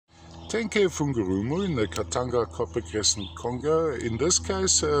10K Fungurumu in the Katanga Copper Crescent Congo. In this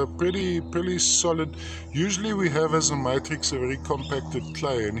case, pretty solid. Usually we have as a matrix a very compacted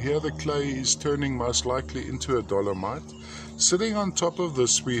clay, and here the clay is turning most likely into a dolomite. Sitting on top of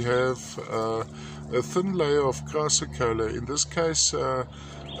this we have a thin layer of crassicola, in this case a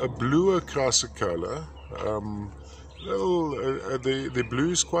bluer crassicola. The blue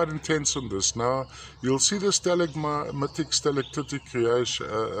is quite intense on this. Now you'll see the stalagmitic stalactitic creation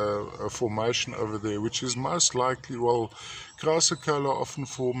formation over there, which is most likely, well, crassicola often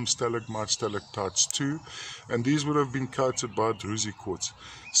form stalagmites, stalactites too, and these would have been coated by druzy quartz.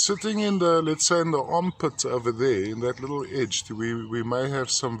 Sitting in the, let's say, in the armpit over there, in that little edge, we may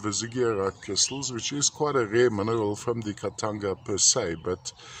have some visigierite crystals, which is quite a rare mineral from the Katanga per se,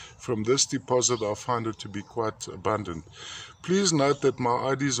 but from this deposit I find it to be quite abundant. Please note that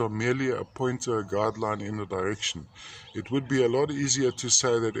my IDs are merely a pointer, a guideline in a direction. It would be a lot easier to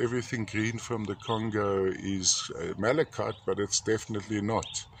say that everything green from the Congo is malachite, but it's definitely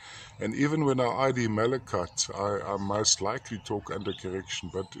not. And even when I ID malachite, I most likely talk under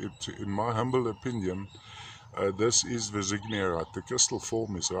correction, but in my humble opinion, this is visigierite. The crystal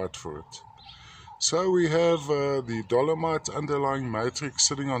form is right for it. So we have the dolomite underlying matrix.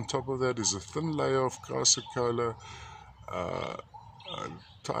 Sitting on top of that is a thin layer of crassicola,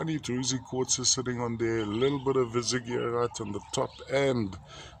 tiny druzy quartz is sitting on there, a little bit of visigierite on the top, and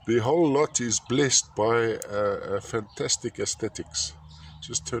the whole lot is blessed by fantastic aesthetics.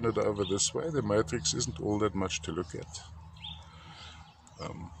 Just turn it over this way. The matrix isn't all that much to look at,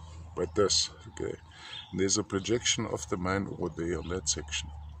 but this, okay, and there's a projection of the main ore there on that section.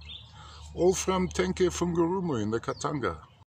 All from 10K Fungurumu in the Katanga.